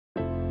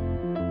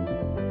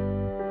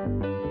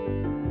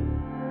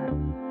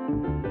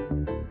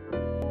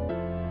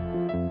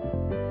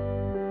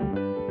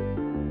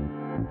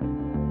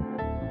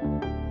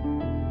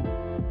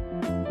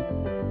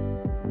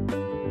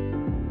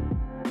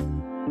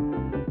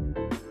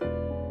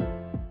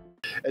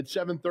at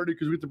 7:30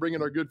 because we have to bring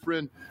in our good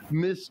friend,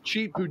 Miss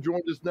Cheap, who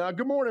joined us now.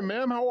 Good morning,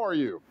 ma'am. How are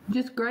you?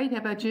 Just great. How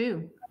about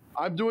you?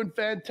 I'm doing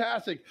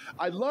fantastic.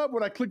 I love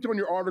when I clicked on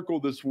your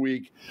article this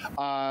week.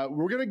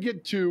 We're going to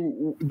get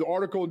to the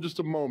article in just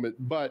a moment,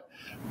 but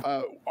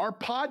our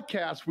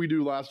podcast we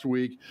do last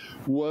week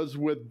was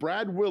with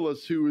Brad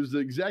Willis, who is the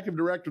executive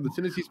director of the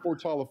Tennessee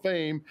Sports Hall of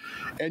Fame.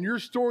 And your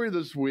story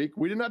this week,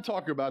 we did not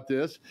talk about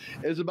this,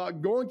 is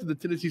about going to the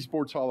Tennessee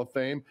Sports Hall of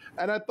Fame.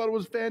 And I thought it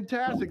was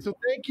fantastic. So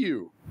thank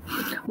you.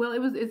 Well,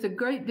 it's a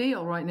great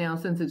deal right now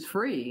since it's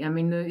free. I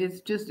mean,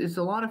 it's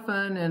a lot of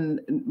fun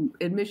and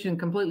admission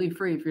completely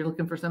free if you're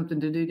looking for something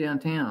to do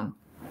downtown.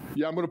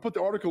 Yeah, I'm going to put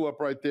the article up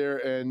right there,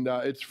 and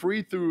it's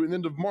free through the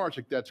end of March,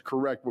 if that's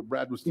correct, what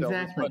Brad was telling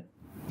us. But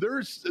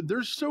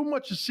there's so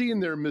much to see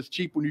in there, Miss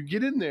Cheap. When you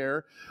get in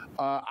there,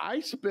 I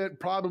spent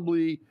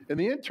probably, and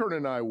the intern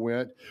and I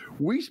went,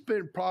 we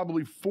spent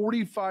probably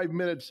 45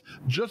 minutes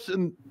just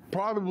in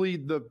probably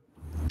the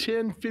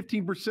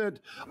 10-15%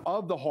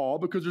 of the hall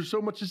because there's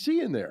so much to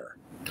see in there.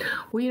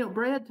 Well,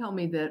 Brad told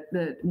me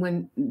that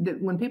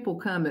when people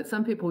come, that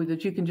some people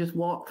that you can just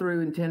walk through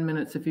in 10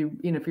 minutes if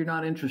if you're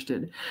not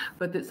interested,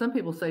 but that some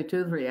people say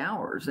 2 or 3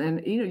 hours,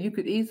 and you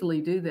could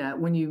easily do that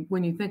when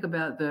you think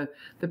about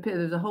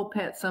there's a whole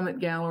Pat Summitt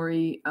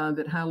gallery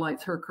that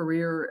highlights her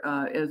career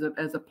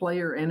as a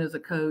player and as a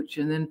coach,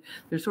 and then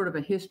there's sort of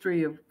a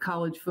history of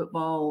college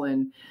football,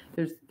 and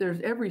there's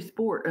every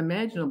sport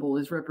imaginable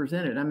is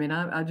represented. I mean,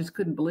 I just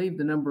couldn't believe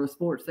the number of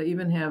sports. They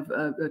even have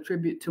a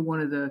tribute to one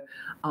of the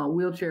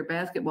wheelchair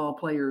basketball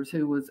players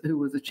who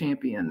was a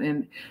champion,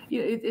 and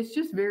it's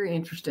just very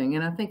interesting.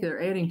 And I think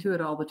they're adding to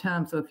it all the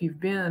time. So if you've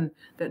been,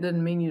 that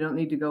doesn't mean you don't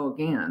need to go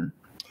again.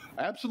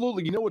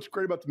 Absolutely. You know what's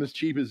great about the Miss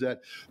Cheap is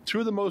that two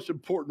of the most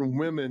important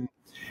women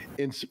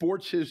in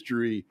sports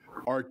history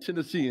are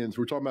Tennesseans.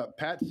 We're talking about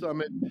Pat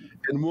Summitt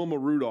and Wilma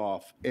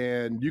Rudolph,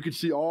 and you can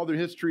see all their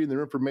history and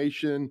their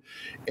information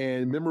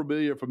and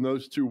memorabilia from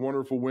those two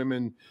wonderful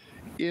women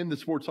in the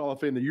Sports Hall of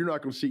Fame that you're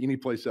not going to see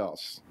anyplace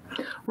else.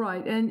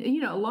 Right, and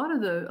a lot of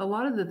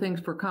the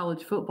things for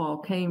college football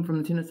came from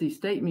the Tennessee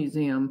State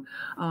Museum.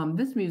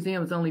 This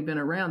museum has only been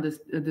around.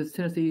 This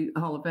Tennessee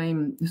Hall of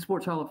Fame, the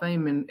Sports Hall of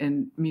Fame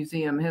and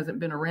museum hasn't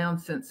been around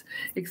since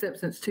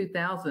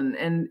 2000.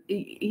 And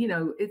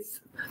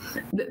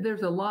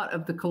there's a lot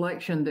of the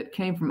collection that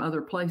came from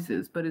other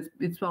places, but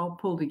it's all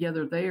pulled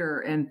together there.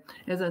 And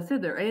as I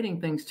said, they're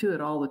adding things to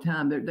it all the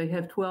time. They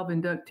have 10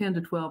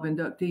 to 12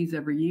 inductees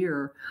every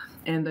year,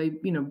 and they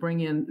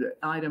bring in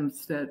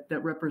items that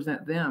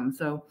represent them.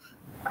 So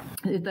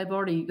they've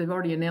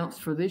already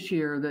announced for this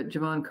year that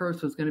Javon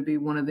Kearse was going to be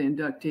one of the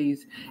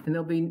inductees, and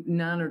there'll be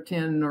 9 or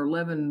 10 or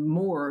 11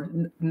 more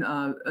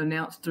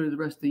announced through the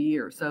rest of the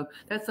year. So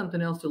that's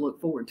something else to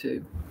look forward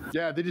to.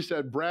 Yeah, they just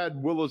had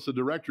Brad Willis, the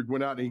director,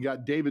 went out and he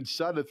got David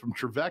Sudduth from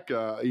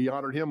Trevecca. He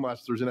honored him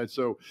last Thursday night.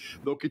 So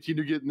they'll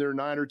continue getting their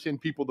 9 or 10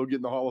 people. They'll get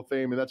in the Hall of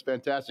Fame, and that's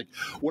fantastic.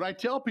 What I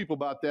tell people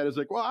about that is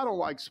like, well, I don't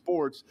like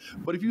sports,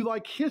 but if you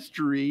like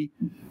history,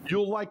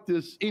 you'll like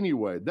this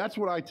anyway. That's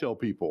what I tell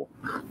people.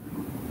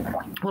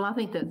 Well, I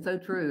think that's so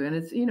true, and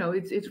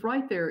it's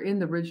right there in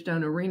the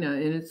Bridgestone Arena,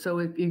 and it's so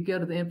if you go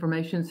to the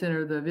information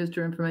center, the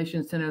visitor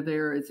information center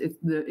there, it's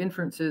the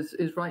entrance is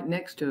right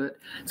next to it.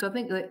 So I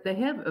think that they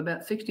have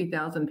about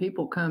 60,000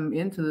 people come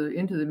into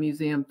the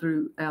museum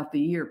throughout the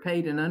year,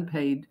 paid and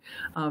unpaid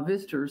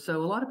visitors.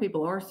 So a lot of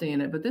people are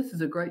seeing it, but this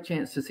is a great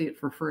chance to see it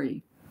for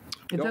free.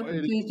 It's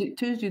open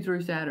Tuesday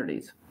through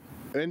Saturdays.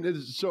 And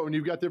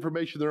you've got the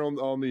information there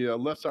on the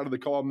left side of the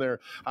column there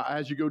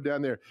as you go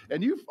down there.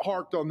 And you've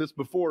harked on this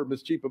before,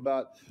 Ms. Cheap,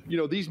 about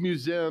these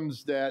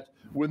museums that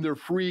when they're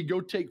free,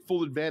 go take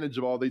full advantage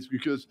of all these,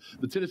 because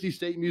the Tennessee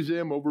State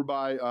Museum over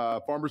by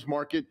Farmers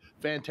Market,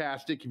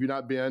 fantastic if you've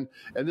not been.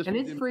 And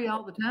it's free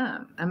all the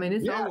time. I mean,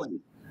 it's always.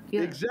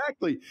 Yeah.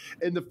 Exactly.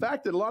 And the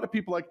fact that a lot of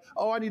people are like,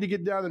 oh, I need to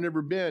get down there,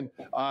 never been.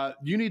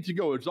 You need to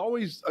go. It's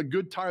always a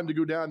good time to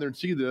go down there and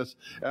see this.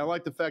 And I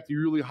like the fact that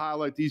you really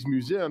highlight these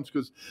museums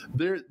because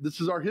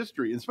this is our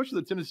history, and especially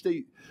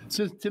the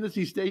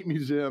Tennessee State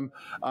Museum.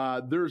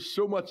 There's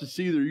so much to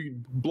see there. You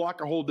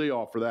block a whole day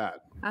off for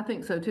that. I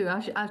think so too.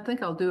 I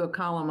think I'll do a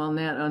column on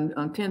that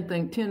on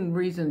 10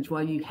 reasons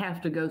why you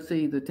have to go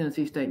see the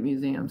Tennessee State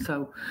Museum.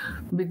 So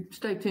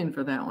stay tuned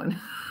for that one.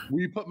 Will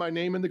you put my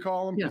name in the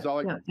column? Yeah,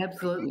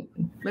 absolutely.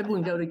 Maybe we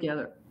can go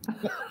together.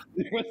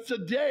 What's the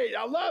date?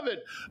 I love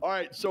it. All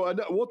right. So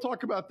we'll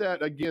talk about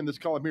that again, this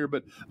column here,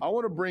 but I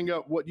want to bring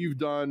up what you've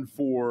done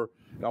and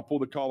I'll pull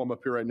the column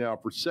up here right now,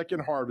 for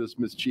Second Harvest,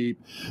 Miss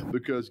Cheap,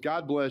 because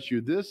God bless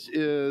you. This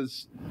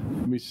is,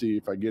 let me see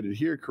if I get it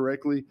here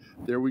correctly.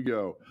 There we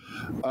go.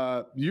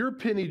 Your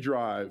penny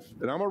drive,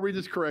 and I'm going to read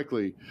this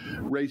correctly,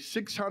 raised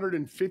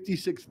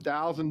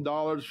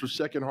 $656,000 for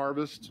Second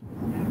Harvest.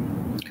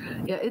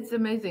 Yeah, it's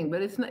amazing,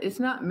 but it's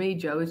not me,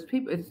 Joe. It's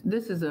people.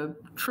 This is a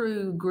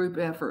true group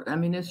effort. I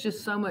mean, it's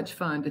just so much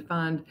fun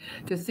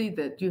to see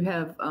that you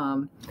have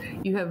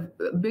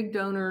big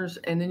donors,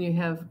 and then you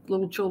have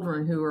little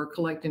children who are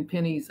collecting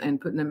pennies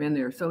and putting them in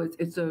there. So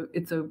it's a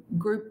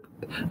group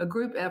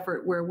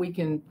effort where we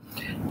can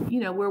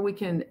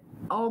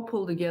all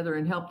pull together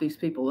and help these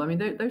people. I mean,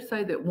 they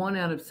say that 1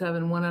 out of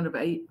 7, 1 out of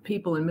 8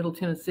 people in Middle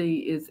Tennessee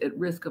is at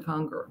risk of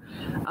hunger,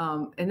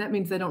 and that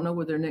means they don't know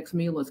where their next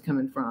meal is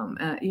coming from.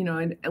 And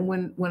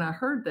when I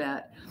heard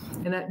that,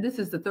 and this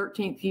is the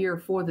 13th year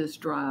for this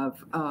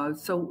drive,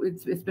 so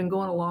it's been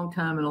going a long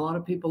time, and a lot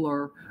of people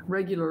are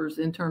regulars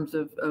in terms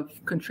of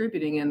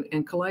contributing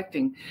and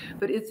collecting.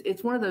 But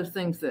it's one of those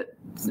things that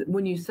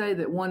when you say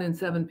that 1 in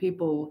 7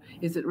 people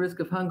is at risk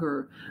of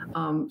hunger,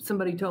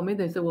 somebody told me,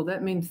 they said, well,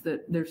 that means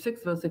that there's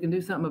 6 of us that can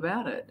do something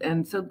about it.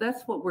 And so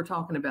that's what we're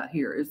talking about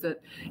here, is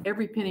that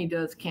every penny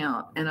does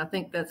count. And I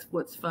think that's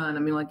what's fun. I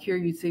mean, like here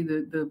you see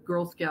the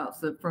Girl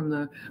Scouts from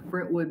the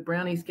Brentwood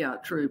Brownie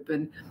Scout Troop.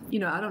 And,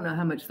 I don't know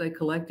how much they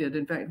collected.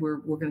 In fact, we're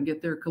going to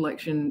get their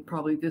collection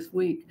probably this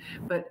week.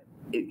 But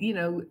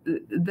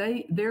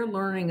they're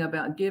learning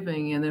about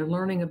giving, and they're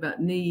learning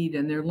about need,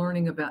 and they're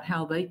learning about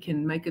how they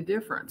can make a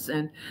difference.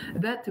 And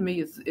that to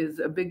me is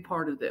a big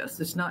part of this.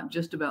 It's not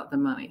just about the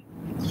money.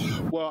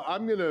 Well,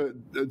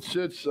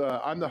 since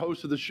I'm the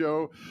host of the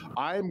show,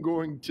 I'm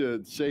going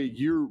to say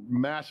you're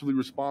massively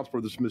responsible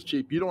for this, Ms.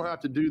 Cheap. You don't have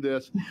to do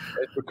this.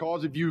 It's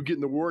because of you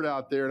getting the word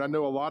out there. And I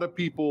know a lot of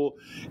people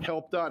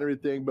helped out and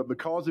everything, but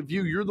because of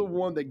you, you're the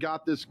one that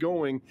got this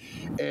going.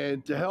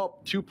 And to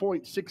help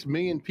 2.6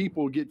 million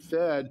people get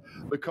fed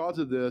because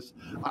of this,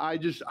 I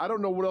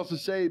don't know what else to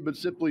say, but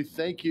simply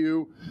thank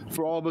you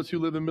for all of us who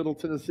live in Middle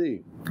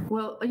Tennessee.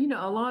 Well, a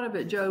lot of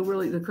it, Joe,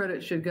 really the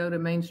credit should go to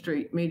Main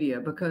Street Media,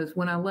 because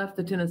when I left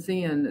the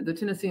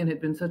Tennessean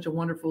had been such a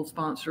wonderful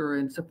sponsor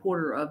and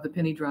supporter of the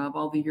Penny Drive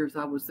all the years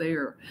I was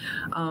there.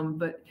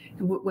 But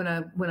when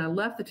I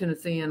left the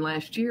Tennessean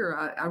last year,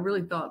 I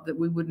really thought that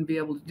we wouldn't be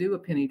able to do a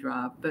Penny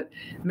Drive. But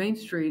Main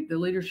Street, the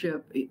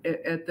leadership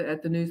at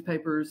the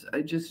newspapers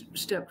just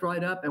stepped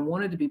right up and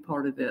wanted to be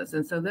part of this.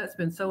 And so that's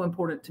been so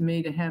important to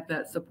me, to have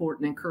that support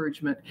and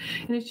encouragement.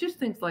 And it's just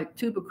things like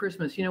Tuba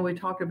Christmas. We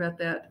talked about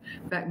that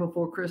back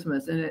before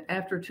Christmas. And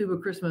after Tuba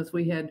Christmas,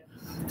 we had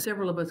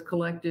several of us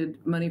collected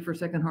money for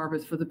Second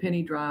Harvest for the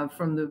Penny Drive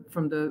from the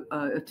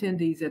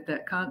attendees at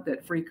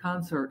that free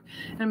concert.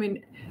 I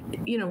mean,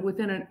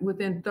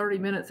 within 30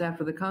 minutes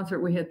after the concert,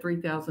 we had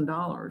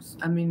 $3,000.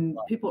 I mean,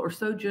 people are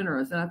so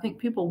generous, and I think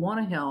people want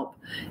to help.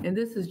 And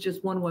this is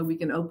just one way we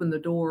can open the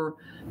door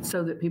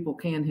so that people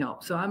can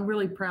help. So I'm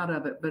really proud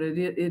of it. But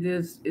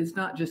it's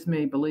not just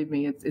me, believe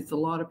me. It's a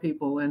lot of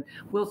people. And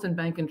Wilson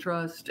Bank and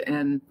Trust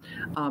and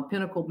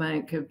Pinnacle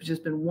Bank have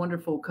just been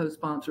wonderful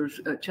co-sponsors.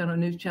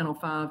 News Channel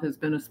 5 has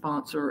been a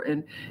sponsor.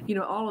 And,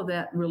 all of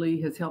that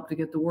really has helped to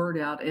get the word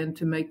out and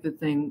to make the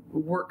thing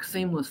work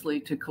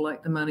seamlessly, to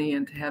collect the money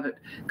and to have it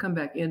come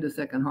back into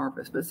Second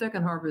Harvest. But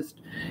Second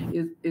Harvest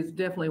is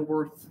definitely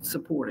worth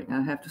supporting,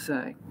 I have to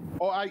say.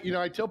 Oh,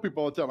 I tell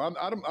people all the time,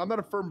 I'm not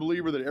a firm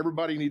believer that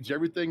everybody needs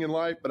everything in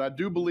life, but I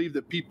do believe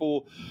that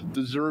people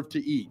deserve to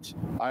eat.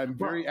 I'm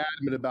very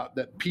adamant about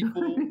that.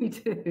 People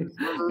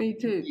Me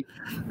too.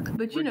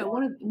 But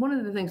one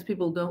of the things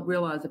people don't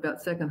realize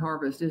about Second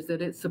Harvest is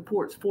that it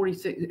supports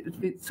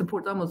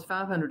almost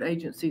 500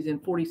 agencies in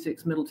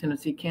 46 Middle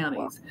Tennessee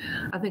counties.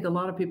 Wow. I think a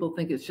lot of people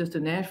think it's just a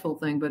Nashville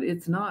thing, but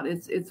it's not.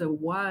 It's a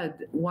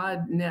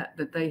wide net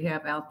that they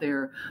have out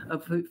there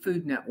of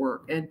food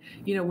network. And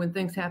when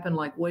things happen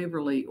like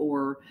Waverly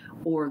or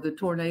the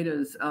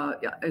tornadoes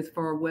as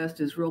far west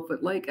as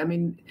Reelfoot Lake, I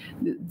mean,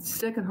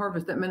 Second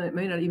Harvest, that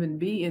may not even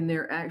be in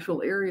their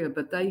actual area,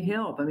 but they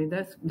help. I mean,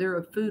 they're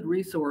a food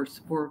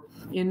resource for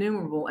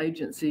innumerable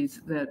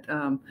agencies that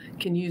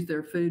can use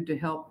their food to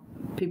help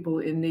people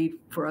in need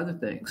for other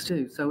things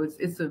too. So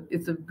it's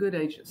a good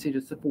agency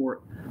to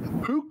support.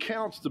 Who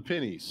counts the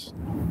pennies?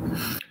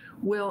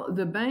 Well,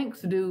 the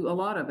banks do a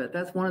lot of it.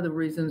 That's one of the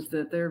reasons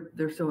that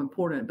they're so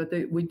important. But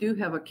we do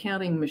have a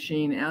counting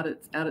machine out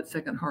at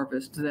Second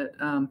Harvest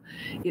that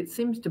it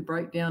seems to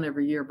break down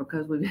every year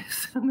because we have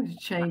so much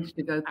change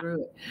to go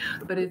through it.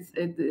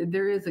 But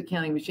there is a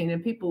counting machine,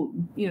 and people,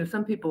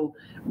 some people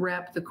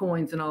wrap the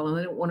coins and all, and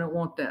they don't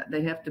want that.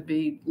 They have to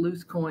be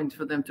loose coins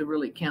for them to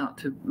really count,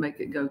 to make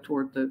it go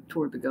toward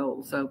the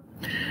goal. So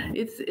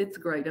it's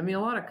great. I mean,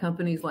 a lot of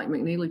companies like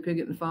McNeely,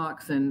 Piggott and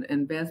Fox and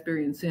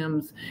Bassberry and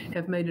Sims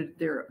have made it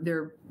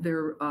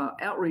their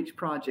outreach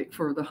project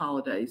for the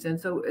holidays,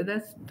 and so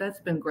that's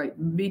been great.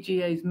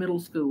 BGA's middle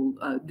school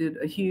did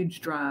a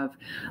huge drive.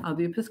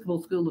 The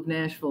Episcopal School of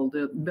Nashville,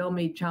 the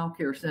Bellmead Child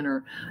Care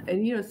Center,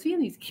 and seeing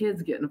these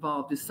kids get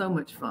involved is so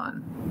much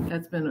fun.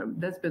 That's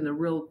been the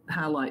real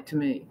highlight to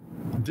me.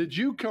 Did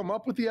you come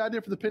up with the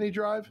idea for the Penny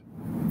Drive?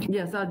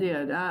 Yes, I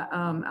did.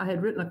 I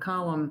had written a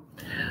column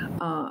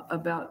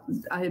about.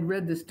 I had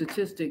read the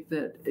statistic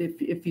that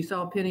if you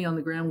saw a penny on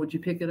the ground, would you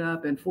pick it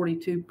up? And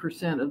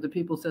 42% of the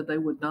people said they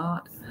would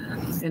not.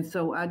 And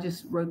so I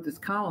just wrote this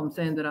column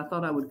saying that I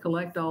thought I would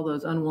collect all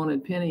those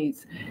unwanted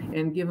pennies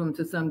and give them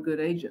to some good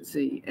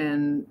agency,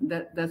 and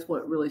that's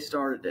what really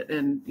started it.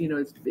 And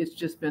it's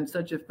just been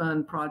such a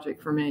fun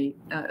project for me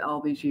all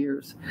these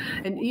years.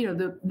 And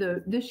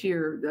this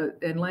year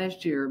and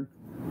last year,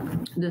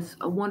 this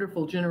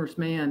wonderful, generous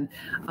man,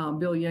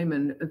 Bill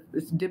Yeaman,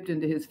 dipped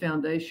into his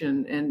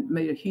foundation and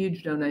made a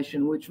huge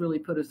donation, which really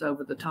put us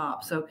over the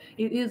top. So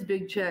it is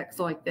big checks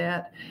like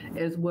that,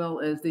 as well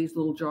as these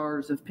little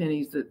jars of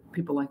pennies that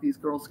people like these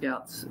Girl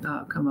Scouts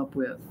come up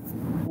with.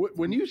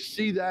 When you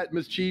see that,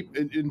 Ms. Cheap,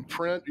 in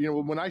print,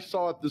 when I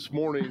saw it this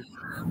morning,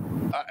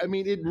 I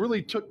mean, it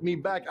really took me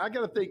back. I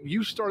got to think,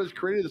 you started as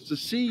creators to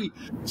see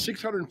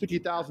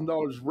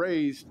 $650,000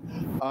 raised.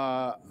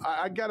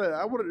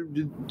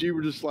 Do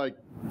you just like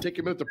take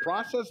a minute to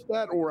process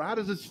that, or how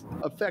does this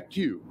affect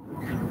you?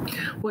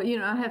 Well,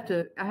 I have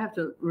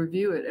to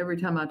review it every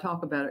time I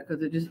talk about it,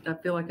 because I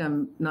feel like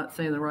I'm not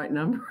saying the right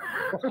number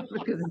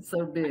because it's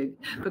so big.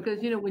 Because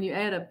when you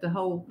add up the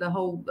whole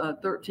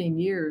 13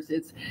 years,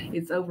 it's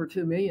over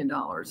 $2 million,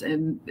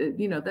 and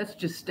that's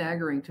just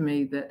staggering to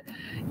me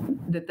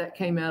that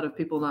came out of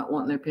people not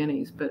wanting their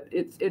pennies. But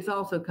it's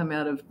also come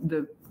out of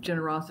the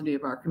generosity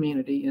of our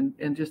community,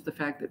 and just the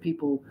fact that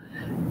people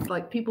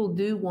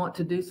do want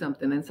to do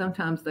something, and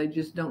sometimes they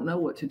just don't know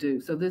what to do.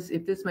 So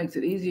if this makes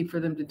it easy for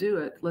them to do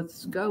it,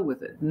 let's go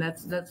with it. And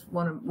that's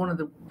one of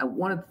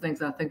the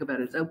things I think about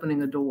is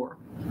opening a door.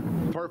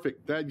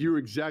 Perfect. You're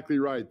exactly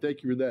right.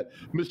 Thank you for that.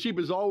 Ms. Cheap,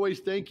 as always,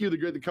 thank you.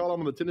 The column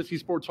on the Tennessee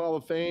Sports Hall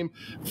of Fame.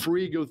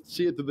 Free. Go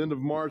see it at the end of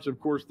March. Of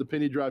course, the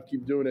Penny Drive.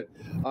 Keep doing it.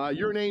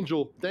 You're an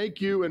angel. Thank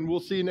you, and we'll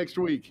see you next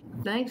week.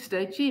 Thanks.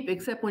 Stay cheap,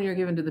 except when you're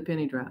given to the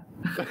Penny Drive.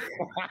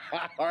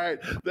 All right.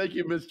 Thank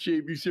you, Ms.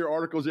 Cheap. You see her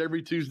articles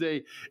every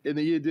Tuesday in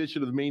the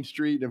edition of the Main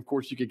Street. And, of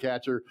course, you can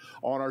catch her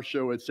on our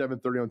show at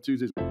 7:30 on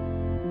Tuesdays.